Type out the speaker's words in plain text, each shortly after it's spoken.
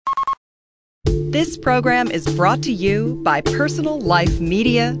This program is brought to you by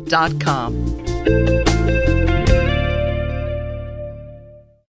PersonalLifeMedia.com.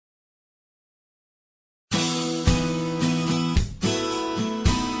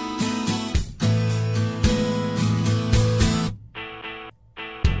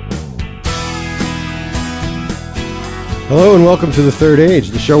 Hello and welcome to The Third Age,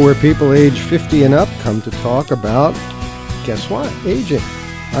 the show where people age 50 and up come to talk about, guess what, aging.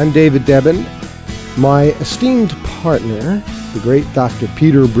 I'm David Debin. My esteemed partner, the great Dr.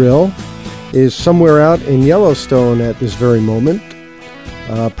 Peter Brill, is somewhere out in Yellowstone at this very moment,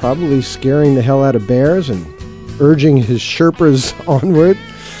 probably scaring the hell out of bears and urging his Sherpas onward.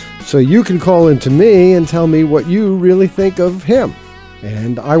 So you can call in to me and tell me what you really think of him,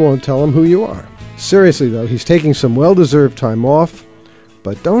 and I won't tell him who you are. Seriously, though, he's taking some well-deserved time off,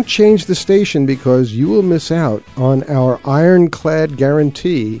 but don't change the station because you will miss out on our ironclad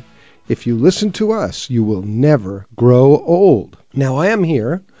guarantee. If you listen to us, you will never grow old. Now, I am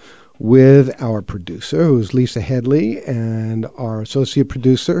here with our producer, who's Lisa Headley, and our associate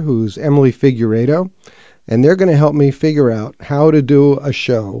producer, who's Emily Figueredo, and they're going to help me figure out how to do a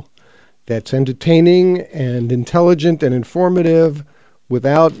show that's entertaining and intelligent and informative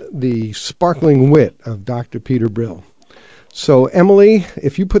without the sparkling wit of Dr. Peter Brill. So, Emily,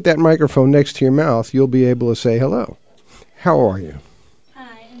 if you put that microphone next to your mouth, you'll be able to say hello. How are you?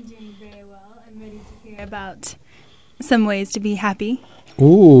 Hi, I'm doing very well. I'm ready to hear about some ways to be happy.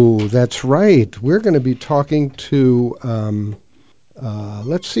 Ooh, that's right. We're going to be talking to, we're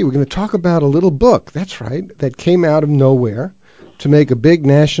going to talk about a little book, that's right, that came out of nowhere to make a big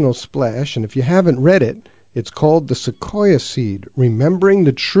national splash. And if you haven't read it, it's called The Sequoia Seed, Remembering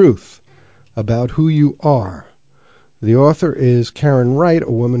the Truth About Who You Are. The author is Karen Wright,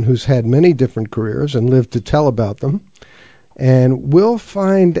 a woman who's had many different careers and lived to tell about them. And we'll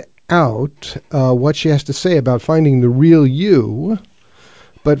find out what she has to say about finding the real you.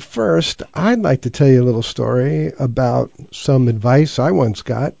 But first, I'd like to tell you a little story about some advice I once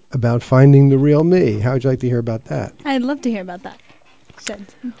got about finding the real me. How would you like to hear about that? I'd love to hear about that.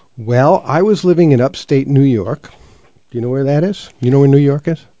 Well, I was living in upstate New York. Do you know where that is? You know where New York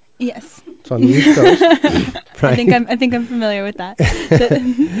is? Yes. It's on the East Coast. Right? I think I'm familiar with that.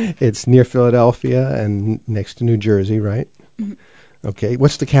 It's near Philadelphia and next to New Jersey, right? Mm-hmm. Okay.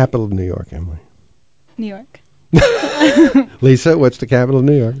 What's the capital of New York, Emily? New York. Lisa, what's the capital of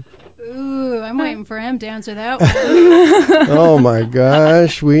New York? Ooh, I'm waiting for him to answer that one. Oh, my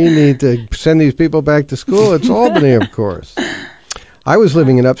gosh. We need to send these people back to school. It's Albany, of course. I was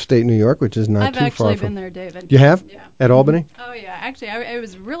living in upstate New York, which is not too far from... I've actually been there, David. You have? Yeah. At Albany? Oh, yeah. Actually, it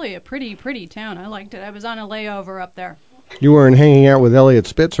was really a pretty town. I liked it. I was on a layover up there. You weren't hanging out with Elliot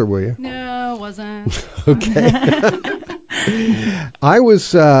Spitzer, were you? No, wasn't. Okay. I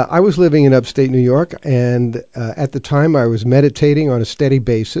was living in upstate New York, and at the time I was meditating on a steady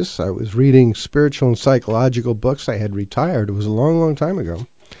basis. I was reading spiritual and psychological books. I had retired. It was a long, long time ago.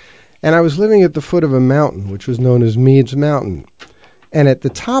 And I was living at the foot of a mountain, which was known as Meads Mountain. And at the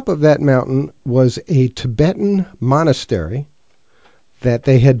top of that mountain was a Tibetan monastery that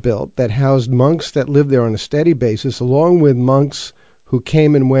they had built that housed monks that lived there on a steady basis, along with monks who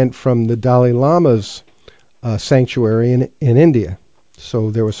came and went from the Dalai Lama's sanctuary in India. So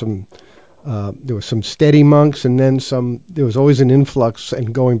there were some steady monks, and then some. There was always an influx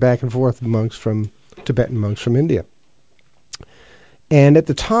and going back and forth of monks from Tibetan monks from India. And at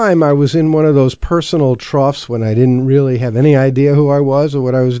the time, I was in one of those personal troughs when I didn't really have any idea who I was or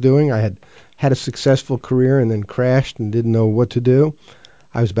what I was doing. I had a successful career and then crashed and didn't know what to do.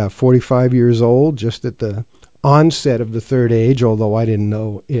 I was about 45 years old, just at the onset of the third age, although I didn't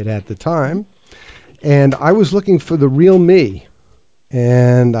know it at the time. And I was looking for the real me,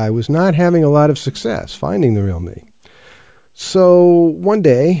 and I was not having a lot of success finding the real me. So one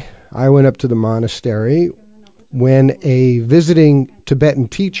day, I went up to the monastery when a visiting Tibetan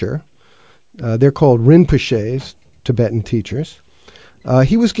teacher, they're called Rinpoches, Tibetan teachers,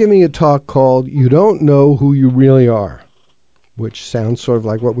 he was giving a talk called You Don't Know Who You Really Are, which sounds sort of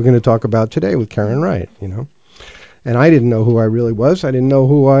like what we're going to talk about today with Karen Wright, you know. And I didn't know who I really was. I didn't know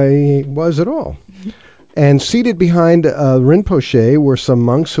who I was at all. And seated behind Rinpoche were some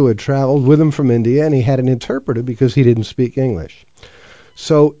monks who had traveled with him from India, and he had an interpreter because he didn't speak English.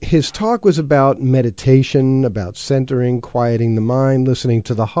 So his talk was about meditation, about centering, quieting the mind, listening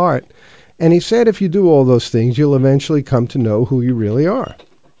to the heart. And he said if you do all those things, you'll eventually come to know who you really are.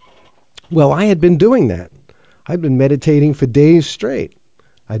 Well, I had been doing that. I'd been meditating for days straight.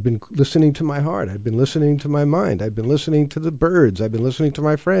 I'd been listening to my heart. I'd been listening to my mind. I'd been listening to the birds. I'd been listening to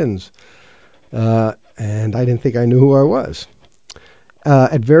my friends. And I didn't think I knew who I was.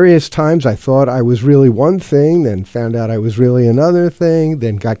 At various times, I thought I was really one thing, then found out I was really another thing,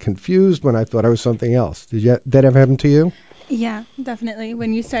 then got confused when I thought I was something else. That ever happen to you? Yeah, definitely.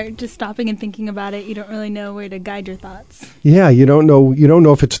 When you start just stopping and thinking about it, you don't really know where to guide your thoughts. Yeah, you don't know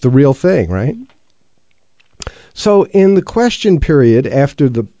if it's the real thing, right? So in the question period after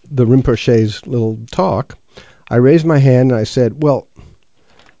the Rinpoche's little talk, I raised my hand and I said, well,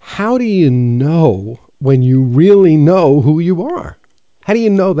 how do you know when you really know who you are? How do you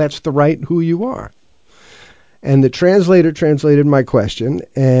know that's the right who you are? And the translator translated my question,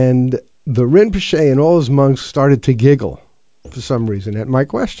 and the Rinpoche and all his monks started to giggle for some reason at my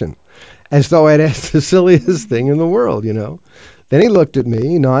question, as though I'd asked the silliest thing in the world, Then he looked at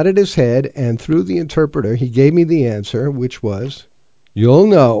me, nodded his head, and through the interpreter, he gave me the answer, which was, "You'll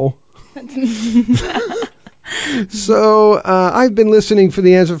know." So I've been listening for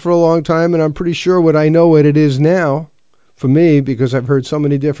the answer for a long time, and I'm pretty sure what it is now for me, because I've heard so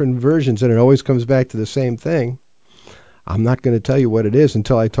many different versions, and it always comes back to the same thing. I'm not going to tell you what it is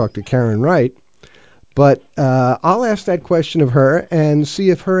until I talk to Karen Wright, but I'll ask that question of her and see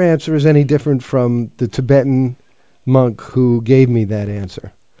if her answer is any different from the Tibetan monk who gave me that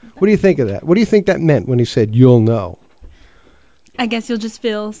answer. What do you think of that? What do you think that meant when he said, "You'll know"? I guess you'll just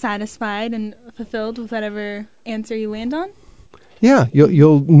feel satisfied and fulfilled with whatever answer you land on. Yeah,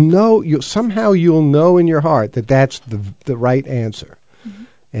 you'll know. You'll know in your heart that that's the right answer,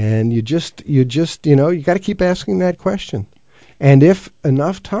 and you got to keep asking that question. And if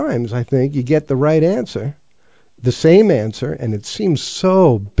enough times, I think you get the right answer, the same answer, and it seems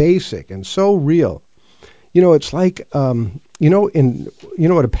so basic and so real. It's like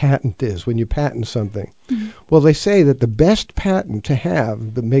what a patent is when you patent something. Well, they say that the best patent to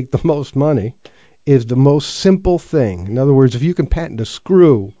have that make the most money is the most simple thing. In other words, if you can patent a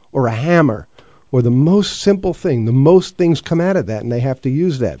screw or a hammer or the most simple thing, the most things come out of that, and they have to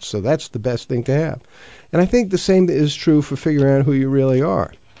use that. So that's the best thing to have. And I think the same is true for figuring out who you really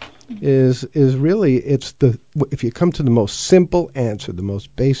are. Is really, if you come to the most simple answer, the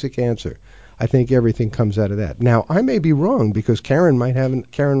most basic answer, I think everything comes out of that. Now, I may be wrong because Karen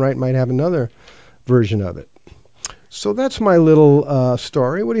Wright might have another version of it. So that's my little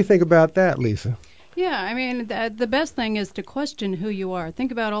story. What do you think about that, Lisa? Yeah, I mean, the best thing is to question who you are.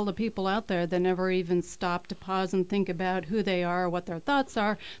 Think about all the people out there that never even stop to pause and think about who they are, what their thoughts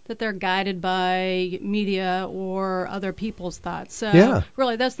are, that they're guided by media or other people's thoughts. So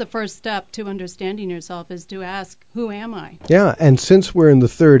really, that's the first step to understanding yourself, is to ask, who am I? Yeah, and since we're in the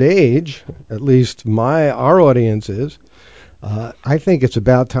third age, at least our audience is, I think it's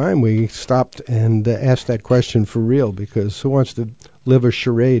about time we stopped and asked that question for real, because who wants to live a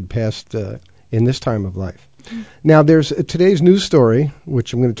charade past in this time of life? Now, there's today's news story,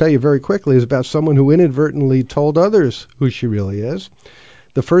 which I'm going to tell you very quickly, is about someone who inadvertently told others who she really is.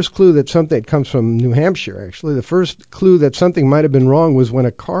 The first clue that something, it comes from New Hampshire, actually. The first clue that something might have been wrong was when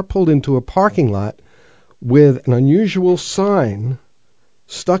a car pulled into a parking lot with an unusual sign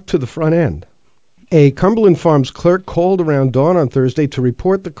stuck to the front end. A Cumberland Farms clerk called around dawn on Thursday to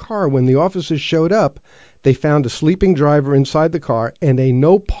report the car. When the officers showed up, they found a sleeping driver inside the car and a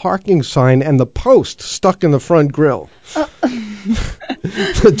no parking sign and the post stuck in the front grille.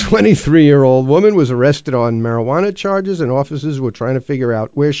 The 23-year-old woman was arrested on marijuana charges, and officers were trying to figure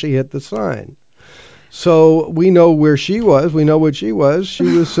out where she hit the sign. So we know where she was. We know what she was. She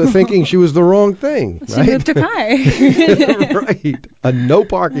was thinking she was the wrong thing. She moved her car. Right. A no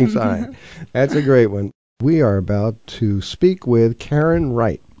parking sign. That's a great one. We are about to speak with Karen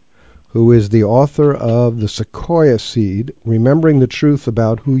Wright, who is the author of The Sequoia Seed, Remembering the Truth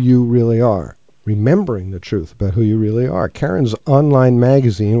About Who You Really Are. Remembering the Truth About Who You Really Are. Karen's online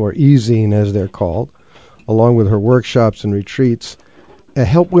magazine, or e-zine as they're called, along with her workshops and retreats,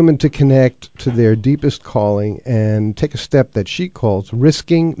 help women to connect to their deepest calling and take a step that she calls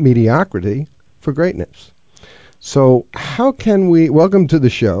risking mediocrity for greatness. So how can we, welcome to the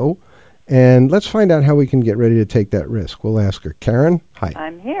show, and let's find out how we can get ready to take that risk. We'll ask her. Karen, hi.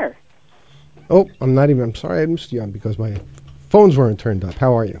 I'm here. Oh, I'm sorry I missed you on because my phones weren't turned up.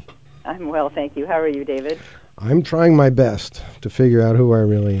 How are you? I'm well, thank you. How are you, David? I'm trying my best to figure out who I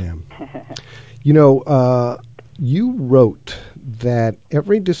really am. You wrote that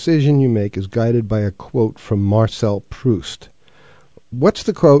every decision you make is guided by a quote from Marcel Proust. What's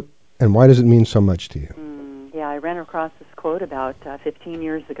the quote, and why does it mean so much to you? Yeah, I ran across this quote about 15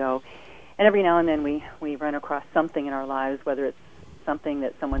 years ago, and every now and then we run across something in our lives, whether it's something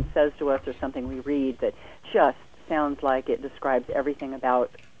that someone says to us or something we read that just sounds like it describes everything about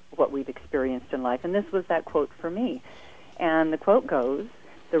what we've experienced in life. And this was that quote for me. And the quote goes,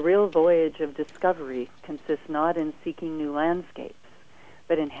 "The real voyage of discovery consists not in seeking new landscapes,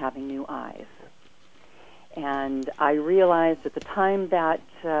 but in having new eyes. And I realized at the time that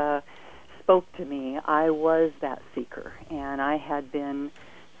spoke to me, I was that seeker, and I had been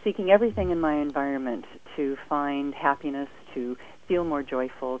seeking everything in my environment to find happiness, to feel more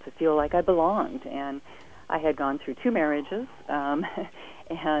joyful, to feel like I belonged. And I had gone through 2 marriages, and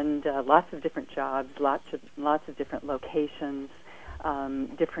lots of different jobs, lots of different locations,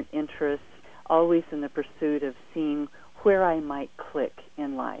 different interests, always in the pursuit of seeing where I might click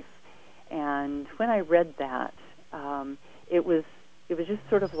in life. And when I read that, it was just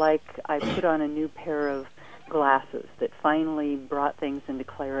sort of like I put on a new pair of glasses that finally brought things into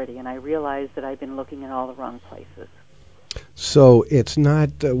clarity, and I realized that I'd been looking in all the wrong places. So it's not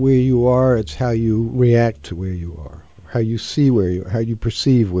where you are, it's how you react to where you are, how you see how you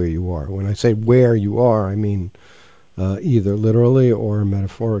perceive where you are. When I say where you are, I mean either literally or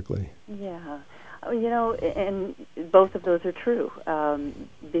metaphorically. Yeah. And both of those are true,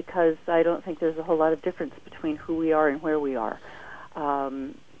 because I don't think there's a whole lot of difference between who we are and where we are,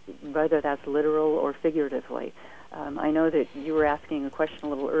 whether that's literal or figuratively. I know that you were asking a question a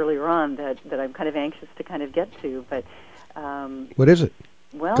little earlier on that I'm kind of anxious to kind of get to, but... what is it?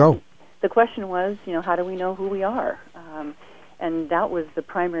 Well, Go. The question was, how do we know who we are? And that was the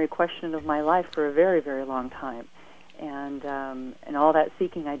primary question of my life for a very, very long time. And all that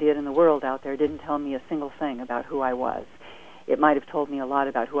seeking I did in the world out there didn't tell me a single thing about who I was. It might have told me a lot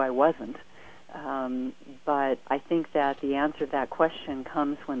about who I wasn't, but I think that the answer to that question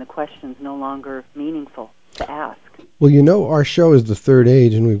comes when the question's no longer meaningful to ask. Well, our show is The Third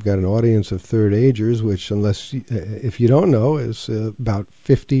Age, and we've got an audience of third agers, which, if you don't know, is about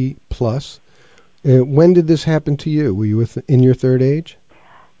 50 plus. When did this happen to you? Were you in your third age?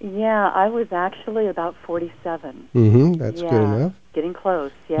 Yeah, I was actually about 47. Mm-hmm. That's good enough. Getting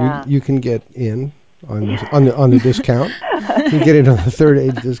close. Yeah. You can get in on the discount. You can get in on the third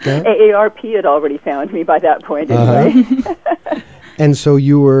age discount. AARP had already found me by that point, anyway. And so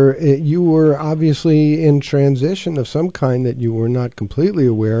you were obviously in transition of some kind that you were not completely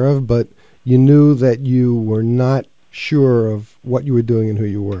aware of, but you knew that you were not sure of what you were doing and who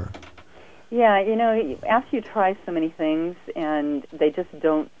you were. Yeah, after you try so many things and they just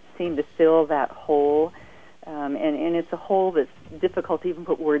don't seem to fill that hole, and it's a hole that's difficult to even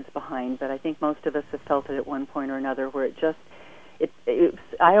put words behind, but I think most of us have felt it at one point or another where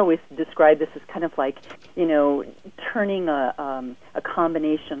I always describe this as kind of like, turning a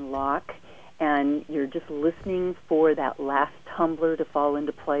combination lock, and you're just listening for that last tumbler to fall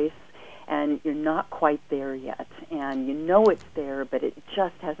into place, and you're not quite there yet, and you know it's there, but it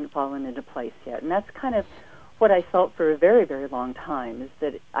just hasn't fallen into place yet. And that's kind of what I felt for a very, very long time, is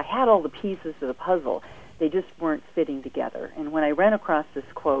that I had all the pieces of the puzzle. They just weren't fitting together. And when I ran across this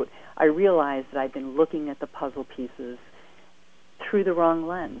quote, I realized that I'd been looking at the puzzle pieces through the wrong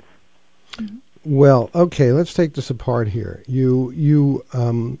lens. Well, okay, let's take this apart here. You're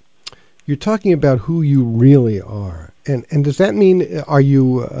talking about who you really are, and does that mean are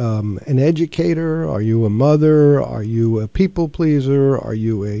you an educator? Are you a mother? Are you a people pleaser? Are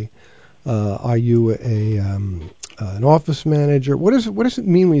you an office manager? What does it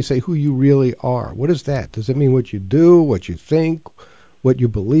mean when you say who you really are? What is that? Does it mean what you do, what you think, what you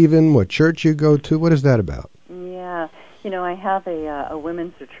believe in, what church you go to? What is that about? Yeah. I have a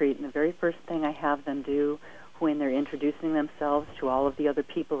women's retreat, and the very first thing I have them do when they're introducing themselves to all of the other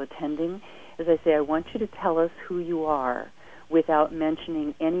people attending is I say, I want you to tell us who you are without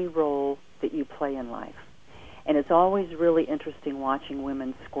mentioning any role that you play in life. And it's always really interesting watching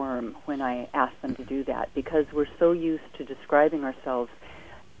women squirm when I ask them to do that, because we're so used to describing ourselves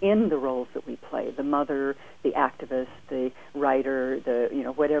in the roles that we play, the mother, the activist, the writer,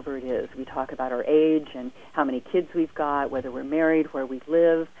 whatever it is. We talk about our age and how many kids we've got, whether we're married, where we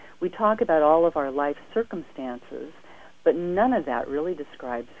live. We talk about all of our life circumstances, but none of that really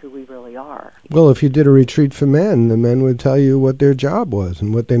describes who we really are. Well, if you did a retreat for men, the men would tell you what their job was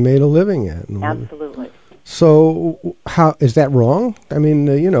and what they made a living at. Absolutely. So, how is that wrong? I mean,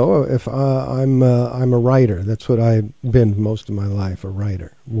 if I'm a writer, that's what I've been most of my life, a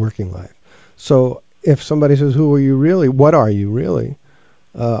writer, working life. So, if somebody says, "Who are you really? What are you really?"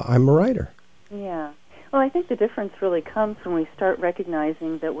 I'm a writer. Yeah. Well, I think the difference really comes when we start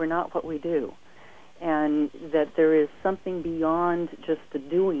recognizing that we're not what we do, and that there is something beyond just the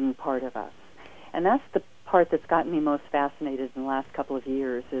doing part of us. And that's the part that's gotten me most fascinated in the last couple of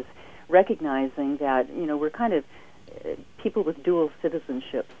years, is recognizing that, we're kind of people with dual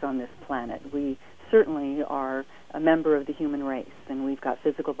citizenships on this planet. We certainly are a member of the human race, and we've got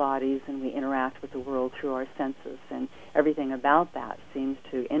physical bodies, and we interact with the world through our senses, and everything about that seems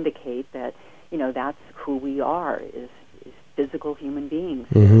to indicate that, that's who we are, is physical human beings.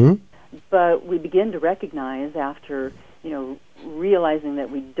 Mm-hmm. But we begin to recognize after, realizing that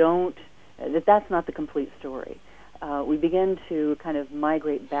that's not the complete story. We begin to kind of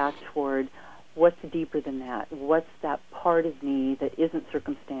migrate back toward what's deeper than that. What's that part of me that isn't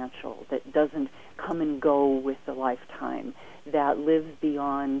circumstantial, that doesn't come and go with the lifetime, that lives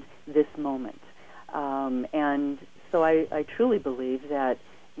beyond this moment. And so I truly believe that,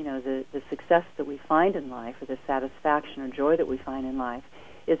 the success that we find in life, or the satisfaction or joy that we find in life,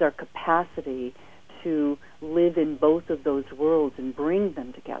 is our capacity to live in both of those worlds and bring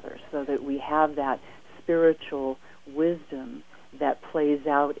them together so that we have that spiritual wisdom that plays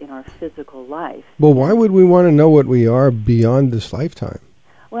out in our physical life. Well, why would we want to know what we are beyond this lifetime?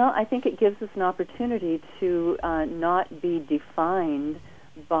 Well, I think it gives us an opportunity to not be defined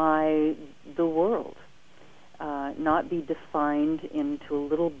by the world, not be defined into a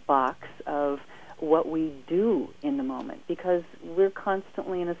little box of what we do in the moment, because we're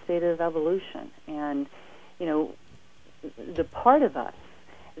constantly in a state of evolution. And, the part of us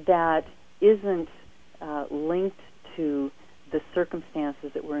that isn't linked to the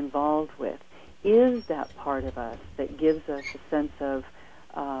circumstances that we're involved with is that part of us that gives us a sense of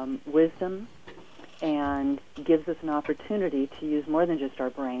wisdom and gives us an opportunity to use more than just our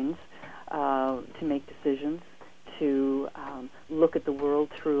brains to make decisions, to look at the world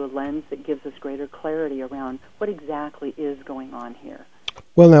through a lens that gives us greater clarity around what exactly is going on here.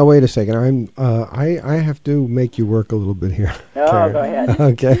 Well, now wait a second. I have to make you work a little bit here. Oh, Karen. go ahead.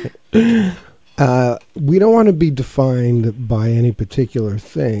 Okay. We don't want to be defined by any particular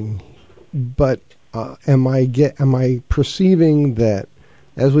thing, but am I perceiving that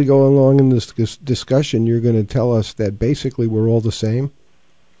as we go along in this discussion, you're going to tell us that basically we're all the same?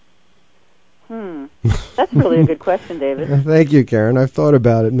 That's really a good question, David. Thank you, Karen. I've thought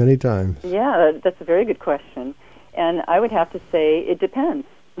about it many times. Yeah, that's a very good question. And I would have to say it depends.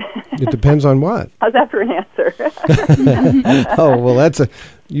 It depends on what? How's that for an answer? Oh, well,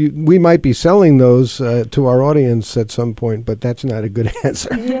 we might be selling those to our audience at some point, but that's not a good answer.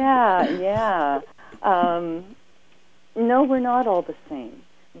 Yeah. No, we're not all the same.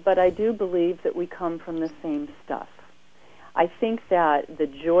 But I do believe that we come from the same stuff. I think that the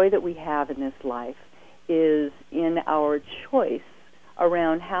joy that we have in this life is in our choice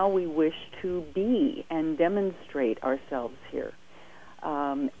around how we wish to be and demonstrate ourselves here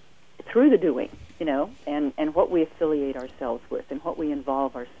through the doing, and what we affiliate ourselves with and what we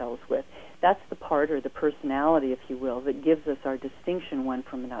involve ourselves with. That's the part, or the personality, if you will, that gives us our distinction one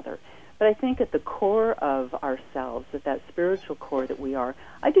from another. But I think at the core of ourselves, at that spiritual core that we are,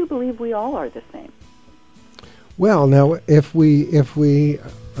 I do believe we all are the same. Well, now, if we,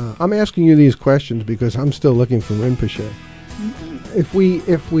 I'm asking you these questions because I'm still looking for Rinpoche. Mm-hmm.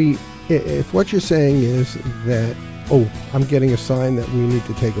 If what you're saying is that, I'm getting a sign that we need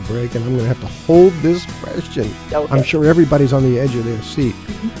to take a break, and I'm going to have to hold this question. Okay. I'm sure everybody's on the edge of their seat.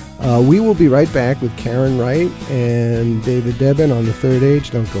 We will be right back with Karen Wright and David Debin on The Third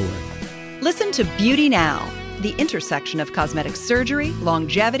Age. Don't go away. Listen to Beauty Now, the intersection of cosmetic surgery,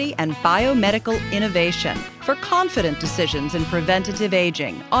 longevity, and biomedical innovation for confident decisions in preventative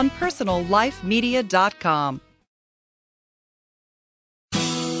aging on PersonalLifeMedia.com.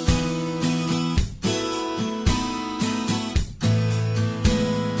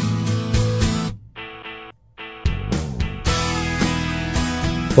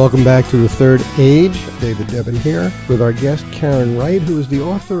 Welcome back to The Third Age. David Debin here with our guest Karen Wright, who is the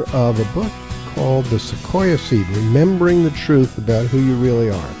author of a book called The Sequoia Seed, Remembering the Truth About Who You Really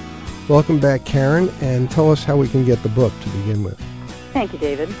Are. Welcome back, Karen, and tell us how we can get the book to begin with. Thank you,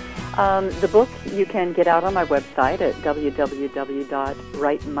 David. The book you can get out on my website at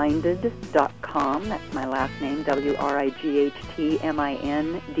www.rightminded.com. That's my last name,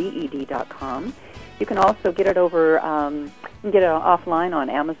 WRIGHTMINDED.com. You can also get it over, you can get it offline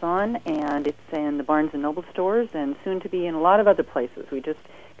on Amazon, and it's in the Barnes & Noble stores and soon to be in a lot of other places. We just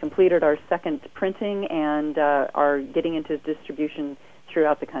completed our second printing and are getting into distribution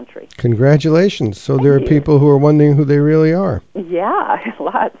throughout the country. Congratulations. So Thank there are you. people who are wondering who they really are. Yeah,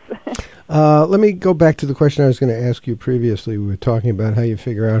 lots. Let me go back to the question I was going to ask you previously. We were talking about how you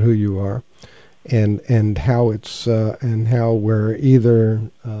figure out who you are. And how it's and how we're either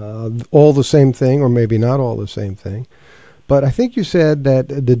all the same thing or maybe not all the same thing. But I think you said that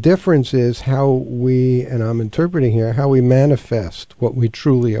the difference is how we, and I'm interpreting here, how we manifest what we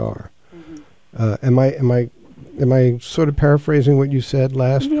truly are. Mm-hmm. Am I sort of paraphrasing what you said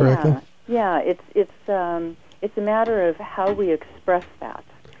last correctly? Yeah. It's a matter of how we express that.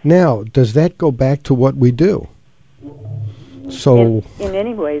 Now, does that go back to what we do? So in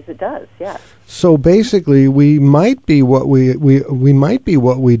many ways, it does. Yes. So basically, we might be what we might be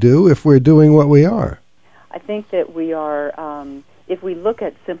what we do if we're doing what we are. I think that we are. If we look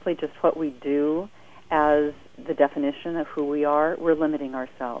at simply just what we do as the definition of who we are, we're limiting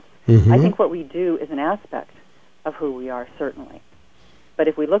ourselves. Mm-hmm. I think what we do is an aspect of who we are, certainly. But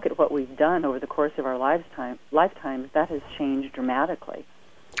if we look at what we've done over the course of our lifetimes, that has changed dramatically.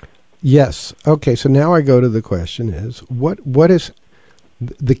 Yes. Okay, so now I go to the question is, what is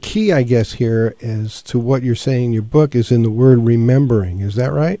the key, I guess, here as to what you're saying in your book is in the word remembering. Is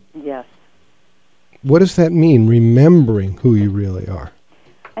that right? Yes. What does that mean, remembering who you really are?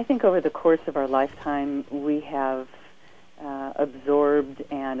 I think over the course of our lifetime, we have absorbed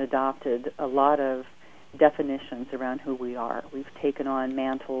and adopted a lot of definitions around who we are. We've taken on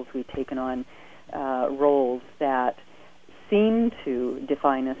mantles, we've taken on roles that seem to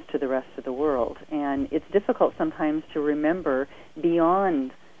define us to the rest of the world. And it's difficult sometimes to remember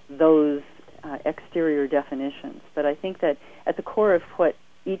beyond those exterior definitions. But I think that at the core of what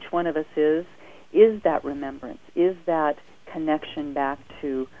each one of us is that remembrance, is that connection back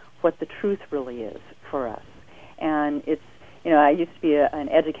to what the truth really is for us. And it's, I used to be an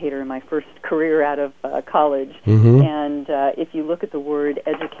educator in my first career out of college, mm-hmm. and if you look at the word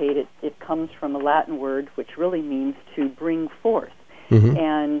educate, it comes from a Latin word which really means to bring forth. Mm-hmm.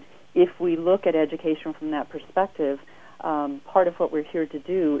 And if we look at education from that perspective, part of what we're here to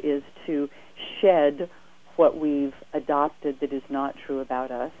do is to shed what we've adopted that is not true about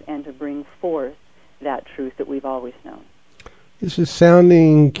us and to bring forth that truth that we've always known. This is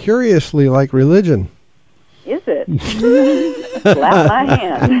sounding curiously like religion. Is it? Slap my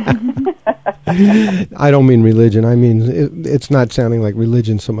hand. I don't mean religion. I mean, it's not sounding like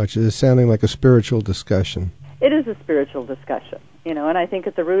religion so much. It's sounding like a spiritual discussion. It is a spiritual discussion, and I think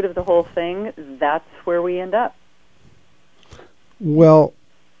at the root of the whole thing, that's where we end up. Well,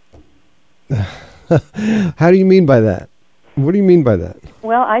 how do you mean by that? What do you mean by that?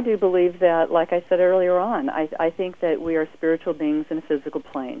 Well, I do believe that, like I said earlier on, I think that we are spiritual beings in a physical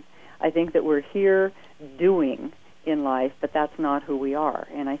plane. I think that we're here doing in life, but that's not who we are.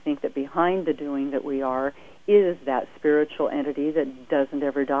 And I think that behind the doing that we are is that spiritual entity that doesn't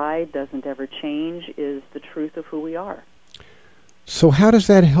ever die, doesn't ever change, is the truth of who we are. So how does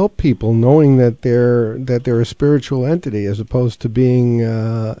that help people, knowing that they're a spiritual entity as opposed to being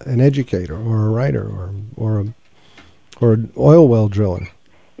an educator or a writer or an oil well driller?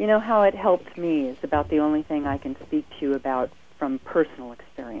 You know, how it helped me is about the only thing I can speak to you about from personal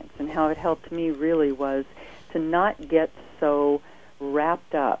experience. And how it helped me really was to not get so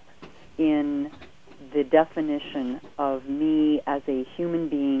wrapped up in the definition of me as a human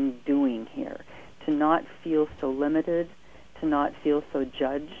being doing here, to not feel so limited, to not feel so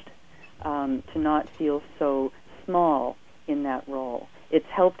judged, to not feel so small in that role. It's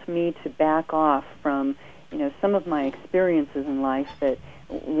helped me to back off from, some of my experiences in life that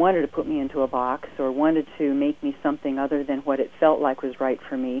wanted to put me into a box or wanted to make me something other than what it felt like was right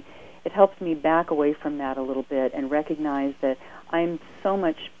for me. It helped me back away from that a little bit and recognize that I'm so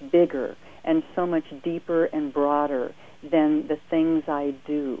much bigger and so much deeper and broader than the things I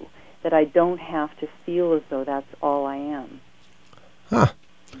do, that I don't have to feel as though that's all I am. Huh.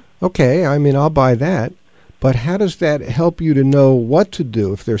 Okay, I mean, I'll buy that. But how does that help you to know what to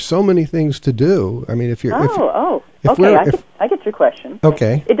do if there's so many things to do? I mean, if you're... Okay, I get your question.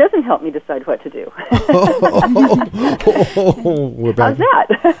 Okay. It doesn't help me decide what to do. We're back. How's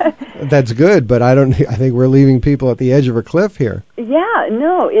that? That's good, but I think we're leaving people at the edge of a cliff here. Yeah,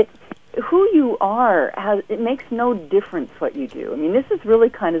 no, who you are, it makes no difference what you do. I mean, this is really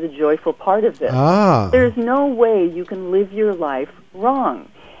kind of the joyful part of this. There's no way you can live your life wrong.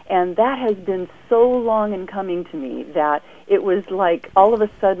 And that has been so long in coming to me that it was like all of a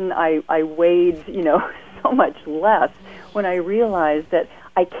sudden I weighed, so much less when I realized that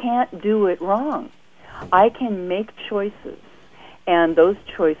I can't do it wrong. I can make choices, and those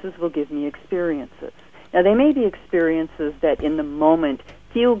choices will give me experiences. Now, they may be experiences that in the moment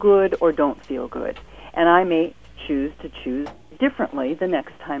feel good or don't feel good, and I may choose differently the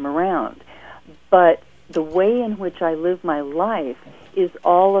next time around. But the way in which I live my life is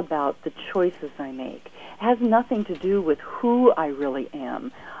all about the choices I make. It has nothing to do with who I really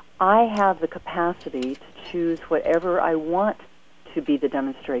am. I have the capacity to choose whatever I want to be the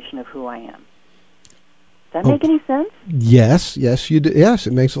demonstration of who I am. Does that make any sense? Yes, you do. Yes,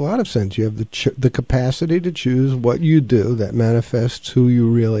 it makes a lot of sense. You have the capacity to choose what you do that manifests who you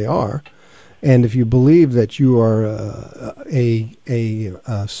really are. And if you believe that you are a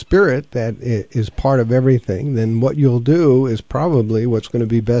spirit that is part of everything, then what you'll do is probably what's going to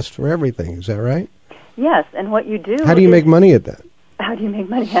be best for everything. Is that right? Yes, and what you do... How do you make money at that? How do you make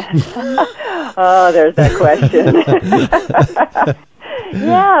money at it? Oh, there's that question.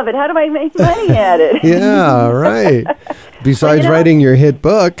 Yeah, but how do I make money at it? Yeah, right. Besides writing your hit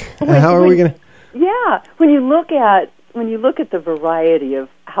book, how are we going to... Yeah, when you look at the variety of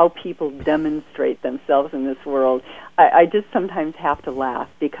how people demonstrate themselves in this world, I just sometimes have to laugh,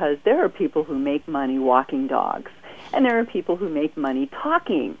 because there are people who make money walking dogs, and there are people who make money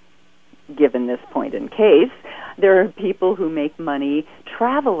talking, given this point in case. There are people who make money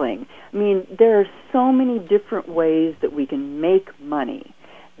traveling. I mean, there are so many different ways that we can make money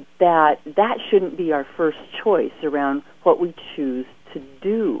that shouldn't be our first choice around what we choose to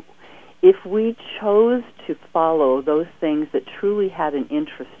do. If we chose to follow those things that truly had an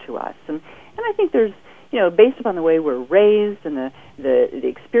interest to us, and I think there's, based upon the way we're raised and the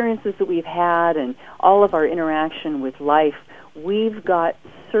experiences that we've had and all of our interaction with life, we've got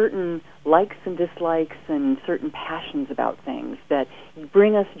certain likes and dislikes and certain passions about things that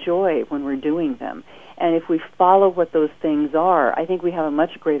bring us joy when we're doing them. And if we follow what those things are, I think we have a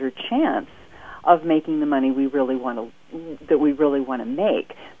much greater chance of making the money we really want to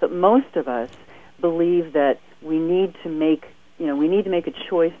make. But most of us believe that we need to make a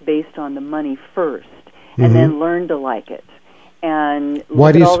choice based on the money first, and then learn to like it. And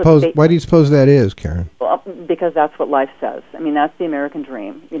why do you suppose that is, Karen? Well, because that's what life says. I mean, that's the American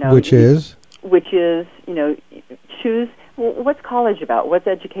dream. Which is, choose. Well, what's college about? What's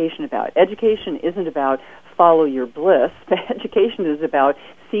education about? Education isn't about follow your bliss. Education is about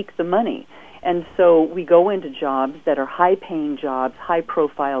seek the money. And so we go into jobs that are high-paying jobs,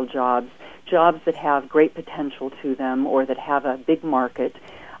 high-profile jobs, jobs that have great potential to them or that have a big market.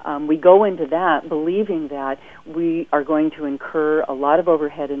 We go into that believing that we are going to incur a lot of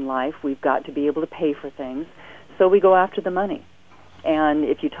overhead in life. We've got to be able to pay for things. So we go after the money. And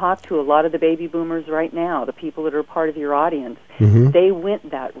if you talk to a lot of the baby boomers right now, the people that are part of your audience, they went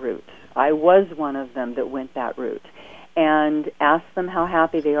that route. I was one of them that went that route. And ask them how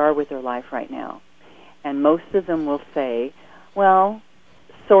happy they are with their life right now. And most of them will say, well,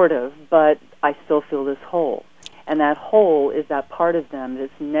 sort of, but I still feel this hole. And that hole is that part of them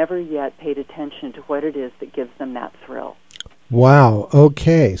that's never yet paid attention to what it is that gives them that thrill. Wow.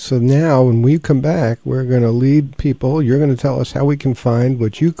 Okay. So now when we come back, we're going to lead people. You're going to tell us how we can find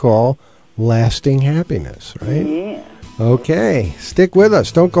what you call lasting happiness, right? Yeah. Okay. Stick with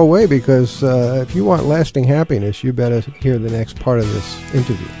us. Don't go away, because if you want lasting happiness, you better hear the next part of this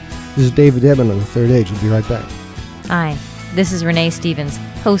interview. This is David Eben on The Third Age. We'll be right back. Hi, this is Renee Stevens,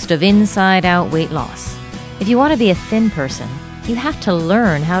 host of Inside Out Weight Loss. If you want to be a thin person, you have to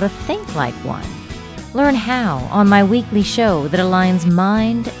learn how to think like one. Learn how on my weekly show that aligns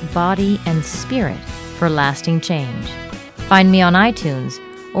mind, body, and spirit for lasting change. Find me on iTunes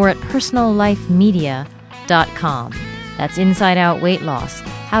or at personallifemedia.com. That's Inside Out Weight Loss,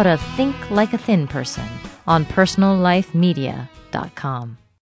 how to think like a thin person on personallifemedia.com.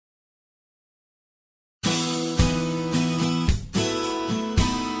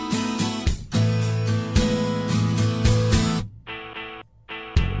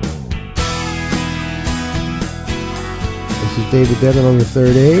 This is David Eben on The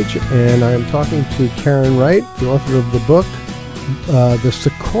Third Age, and I'm talking to Karen Wright, the author of the book, The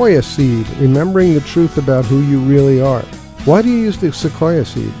Sequoia Seed, Remembering the Truth About Who You Really Are. Why do you use the sequoia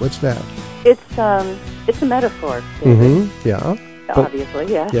seed? What's that? It's a metaphor, David. Yeah. Obviously,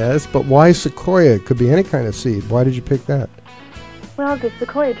 yes. Yes, but why sequoia? It could be any kind of seed. Why did you pick that? Well, the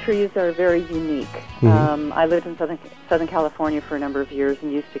sequoia trees are very unique. I lived in Southern California for a number of years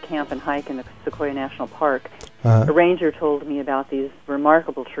and used to camp and hike in the Sequoia National Park. A ranger told me about these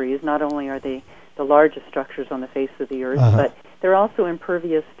remarkable trees. Not only are they the largest structures on the face of the earth, but they're also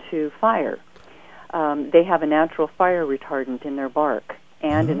impervious to fire. They have a natural fire retardant in their bark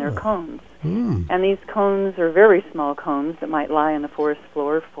and in their cones. And these cones are very small cones that might lie on the forest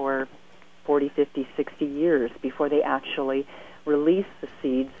floor for 40, 50, 60 years before they actually release the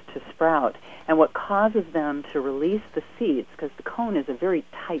seeds to sprout. And what causes them to release the seeds, because the cone is a very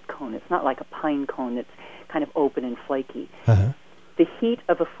tight cone, it's not like a pine cone that's kind of open and flaky. The heat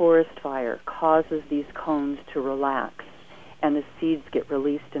of a forest fire causes these cones to relax, and the seeds get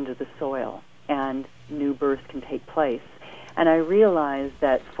released into the soil, and new birth can take place. And I realize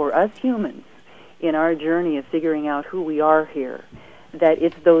that for us humans, in our journey of figuring out who we are here, that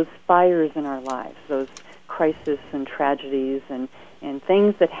it's those fires in our lives, those crises and tragedies and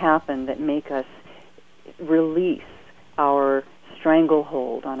things that happen that make us release our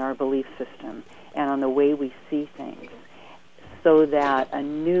stranglehold on our belief system and on the way we see things, so that a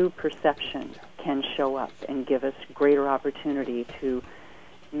new perception can show up and give us greater opportunity to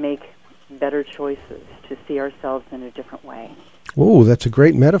make better choices, to see ourselves in a different way. Oh, that's a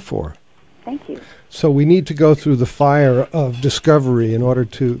great metaphor. Thank you. So we need to go through the fire of discovery in order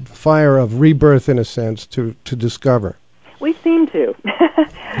to, fire of rebirth in a sense, to discover. We seem to.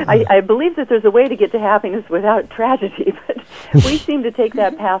 I believe that there's a way to get to happiness without tragedy, but we seem to take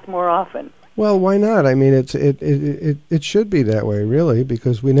that path more often. Well, why not? I mean, it should be that way, really,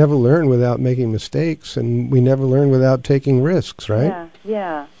 because we never learn without making mistakes, and we never learn without taking risks, right?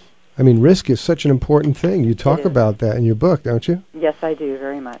 Yeah. I mean, risk is such an important thing. You talk about that in your book, don't you? Yes, I do,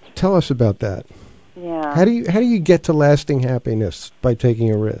 very much. Tell us about that. Yeah. How do you get to lasting happiness by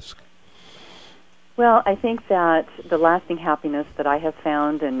taking a risk? Well, I think that the lasting happiness that I have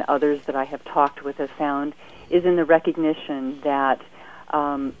found and others that I have talked with have found is in the recognition that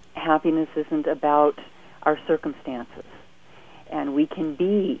happiness isn't about our circumstances. And we can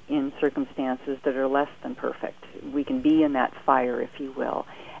be in circumstances that are less than perfect. We can be in that fire, if you will,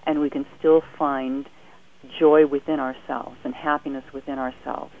 and we can still find joy within ourselves and happiness within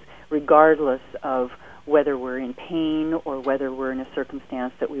ourselves, regardless of whether we're in pain or whether we're in a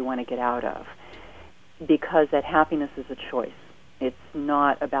circumstance that we want to get out of. Because that happiness is a choice. It's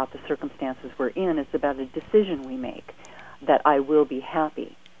not about the circumstances we're in. It's about a decision we make that I will be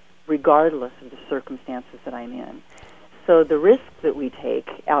happy regardless of the circumstances that I'm in. So the risks that we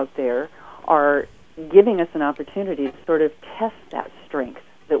take out there are giving us an opportunity to sort of test that strength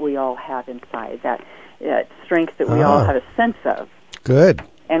that we all have inside, that strength that we all have a sense of. Good.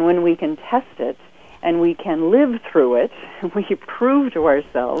 And when we can test it and we can live through it, we prove to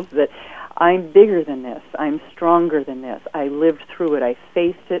ourselves that I'm bigger than this. I'm stronger than this. I lived through it. I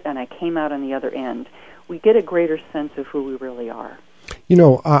faced it, and I came out on the other end. We get a greater sense of who we really are. You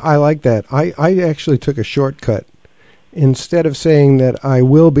know, I like that. I actually took a shortcut. Instead of saying that I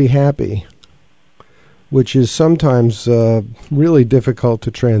will be happy, which is sometimes really difficult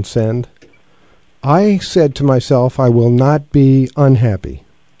to transcend, I said to myself, I will not be unhappy.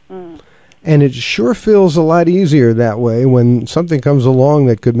 And it sure feels a lot easier that way when something comes along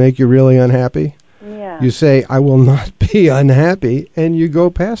that could make you really unhappy. Yeah. You say, I will not be unhappy, and you go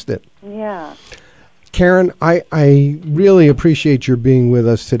past it. Yeah. Karen, I really appreciate your being with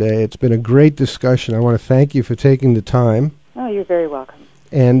us today. It's been a great discussion. I want to thank you for taking the time. Oh, you're very welcome.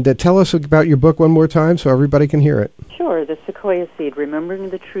 And tell us about your book one more time so everybody can hear it. Sure. The Sequoia Seed,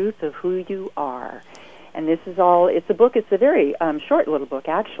 Remembering the Truth of Who You Are. And this is all, it's a book, it's a very short little book,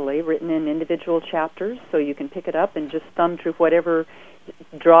 actually, written in individual chapters, so you can pick it up and just thumb through whatever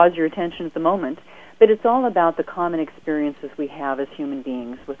draws your attention at the moment. But it's all about the common experiences we have as human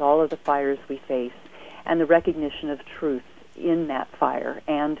beings with all of the fires we face and the recognition of truth in that fire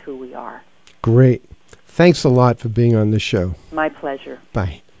and who we are. Great. Thanks a lot for being on this show. My pleasure.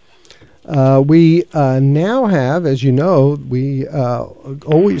 Bye. We now have, as you know, we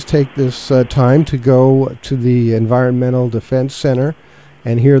always take this time to go to the Environmental Defense Center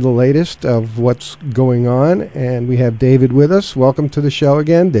and hear the latest of what's going on. And we have David with us. Welcome to the show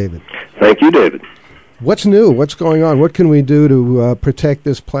again, David. Thank you, David. What's new? What's going on? What can we do to protect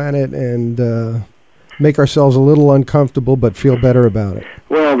this planet and make ourselves a little uncomfortable but feel better about it?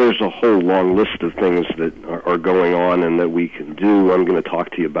 Well, there's a whole long list of things that are going on and that we can do. I'm going to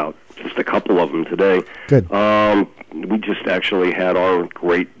talk to you about just a couple of them today. Good. We just actually had our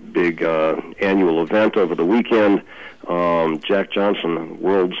great big annual event over the weekend. Jack Johnson,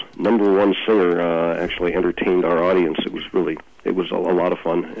 world's #1 singer, actually entertained our audience. It was a lot of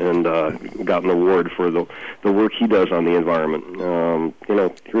fun, and got an award for the work he does on the environment.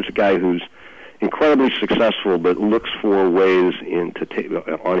 Here's a guy who's incredibly successful, but looks for ways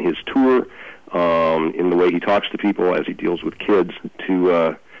on his tour, in the way he talks to people as he deals with kids,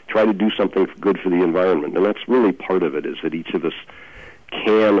 to try to do something good for the environment. And that's really part of it, is that each of us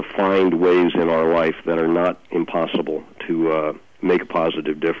can find ways in our life that are not impossible to make a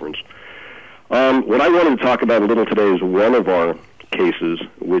positive difference. What I wanted to talk about a little today is one of our cases,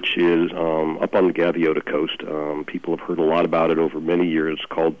 which is up on the Gaviota Coast. People have heard a lot about it over many years. It's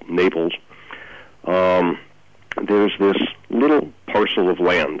called Naples. There's this little parcel of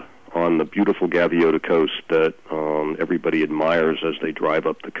land on the beautiful Gaviota Coast that everybody admires as they drive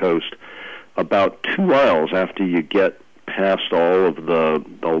up the coast. About 2 miles after you get past all of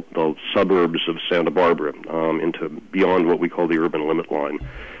the suburbs of Santa Barbara, into beyond what we call the urban limit line,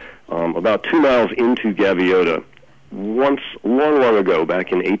 about 2 miles into Gaviota, once long ago,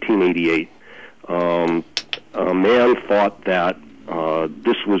 back in 1888, a man thought that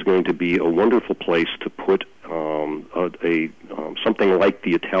this was going to be a wonderful place to put something like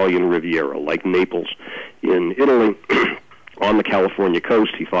the Italian Riviera, like Naples in Italy, on the California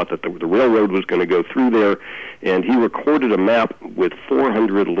coast. He thought that the railroad was going to go through there, and he recorded a map with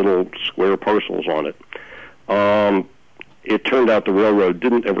 400 little square parcels on it. It turned out the railroad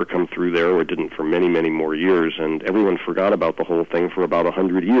didn't ever come through there, or didn't for many, many more years, and everyone forgot about the whole thing for about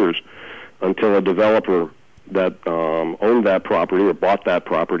 100 years until a developer that owned that property or bought that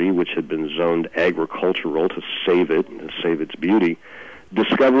property, which had been zoned agricultural to save it and save its beauty,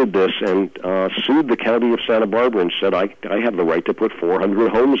 discovered this and sued the county of Santa Barbara and said, I have the right to put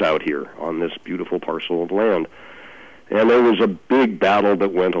 400 homes out here on this beautiful parcel of land. And there was a big battle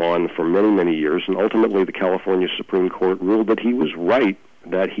that went on for many, many years, and ultimately the California Supreme Court ruled that he was right,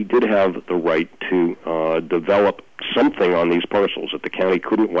 that he did have the right to develop something on these parcels, that the county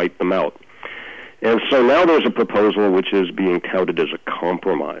couldn't wipe them out. And so now there's a proposal which is being touted as a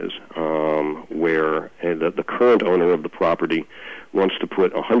compromise, where the current owner of the property wants to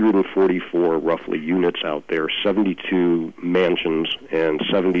put 144 roughly units out there, 72 mansions and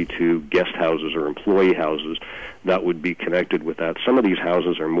 72 guest houses or employee houses that would be connected with that. Some of these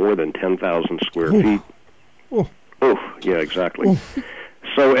houses are more than 10,000 square feet. Oh, yeah, exactly.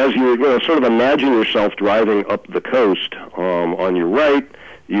 So as you sort of imagine yourself driving up the coast, on your right,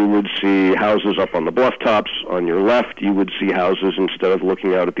 you would see houses up on the bluff tops. On your left, you would see houses, instead of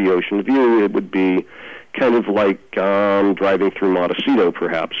looking out at the ocean view, it would be kind of like driving through Montecito,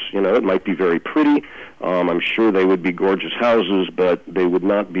 perhaps. It might be very pretty. I'm sure they would be gorgeous houses, but they would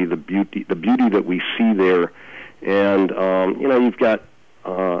not be the beauty that we see there. And, you've got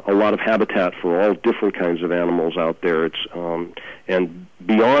a lot of habitat for all different kinds of animals out there. It's and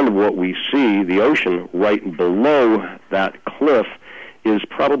beyond what we see, the ocean right below that cliff is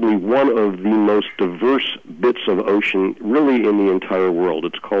probably one of the most diverse bits of ocean really in the entire world.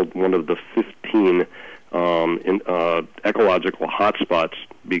 It's called one of the 15 ecological hotspots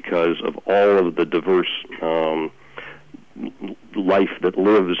because of all of the diverse life that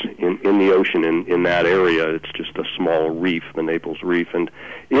lives in the ocean in that area. It's just a small reef, the Naples Reef. And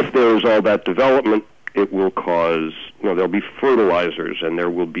if there's all that development, it will cause, there'll be fertilizers, and there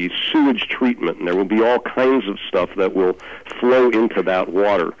will be sewage treatment, and there will be all kinds of stuff that will flow into that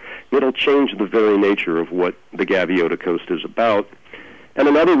water. It'll change the very nature of what the Gaviota Coast is about. And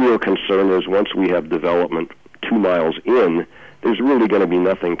another real concern is once we have development 2 miles in, there's really going to be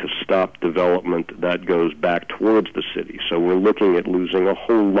nothing to stop development that goes back towards the city. So we're looking at losing a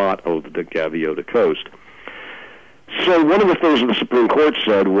whole lot of the Gaviota Coast. So one of the things that the Supreme Court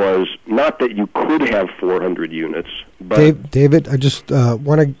said was not that you could have 400 units, but... David, I just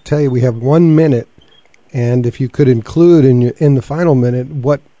want to tell you we have 1 minute, and if you could include in the final minute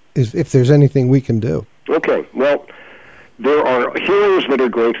if there's anything we can do. Okay, well, there are hearings that are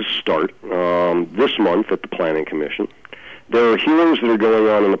going to start this month at the Planning Commission. There are hearings that are going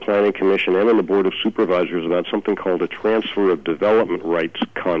on in the Planning Commission and in the Board of Supervisors about something called a transfer of development rights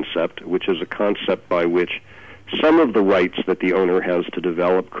concept, which is a concept by which some of the rights that the owner has to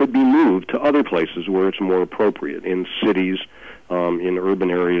develop could be moved to other places where it's more appropriate, in cities, in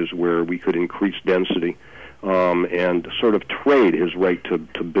urban areas where we could increase density, and sort of trade his right to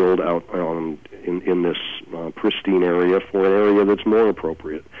build out in this pristine area for an area that's more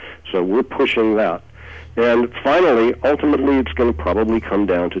appropriate. So we're pushing that. And finally, ultimately, it's going to probably come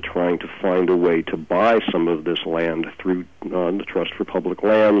down to trying to find a way to buy some of this land through the Trust for Public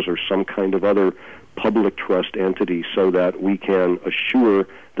Lands or some kind of other public trust entity so that we can assure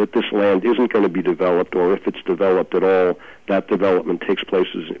that this land isn't going to be developed, or if it's developed at all, that development takes place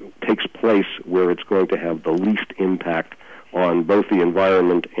where it's going to have the least impact on both the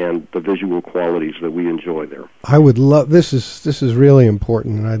environment and the visual qualities that we enjoy there. I would love, this is really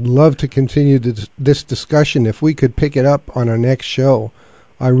important, and I'd love to continue this discussion if we could pick it up on our next show.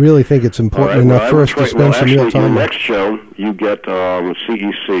 I really think it's important enough for us to spend some real time on. Next show, you get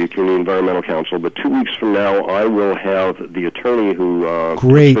CEC, Community Environmental Council, but 2 weeks from now, I will have the attorney who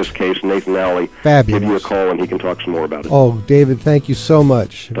took this case, Nathan Alley, give you a call, and he can talk some more about it. Oh, David, thank you so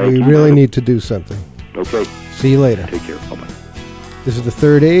much. We really need to do something. Okay. See you later. Take care. Bye-bye. This is The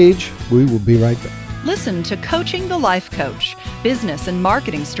Third Age. We will be right back. Listen to Coaching the Life Coach, business and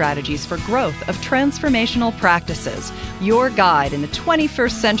marketing strategies for growth of transformational practices, your guide in the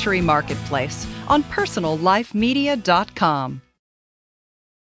 21st century marketplace on personallifemedia.com.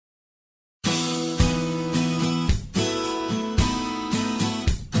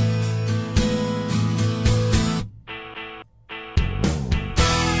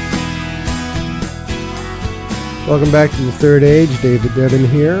 Welcome back to The Third Age. David Devin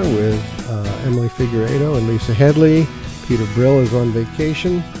here with Emily Figueiredo and Lisa Headley. Peter Brill is on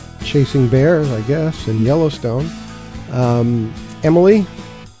vacation, chasing bears, I guess, in Yellowstone. Emily,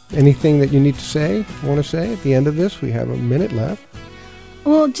 anything that you need to say, want to say at the end of this? We have a minute left.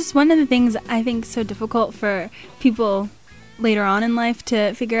 Well, just one of the things I think so difficult for people later on in life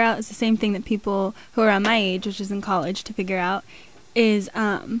to figure out is the same thing that people who are around my age, which is in college, to figure out is,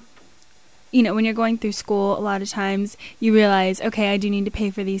 when you're going through school, a lot of times you realize, okay, I do need to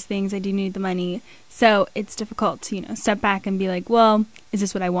pay for these things. I do need the money. So it's difficult to, step back and be like, well, is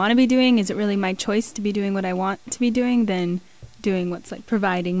this what I want to be doing? Is it really my choice to be doing what I want to be doing than doing what's like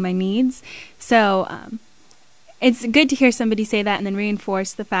providing my needs? So it's good to hear somebody say that and then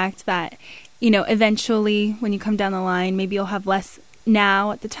reinforce the fact that, eventually when you come down the line, maybe you'll have less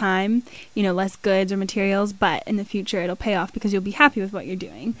now at the time, less goods or materials, but in the future it'll pay off because you'll be happy with what you're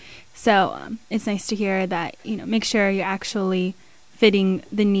doing. So it's nice to hear that, make sure you're actually fitting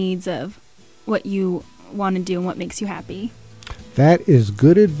the needs of what you want to do and what makes you happy. That is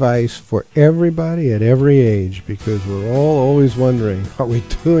good advice for everybody at every age, because we're all always wondering, are we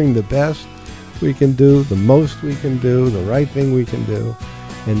doing the best we can do, the most we can do, the right thing we can do?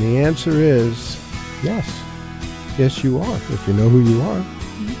 And the answer is yes. Yes, you are, if you know who you are.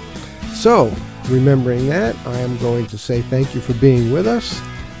 Mm-hmm. So, remembering that, I am going to say thank you for being with us,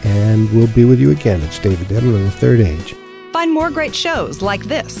 and we'll be with you again. It's David Devlin on The Third Age. Find more great shows like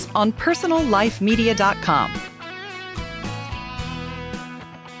this on PersonalLifeMedia.com.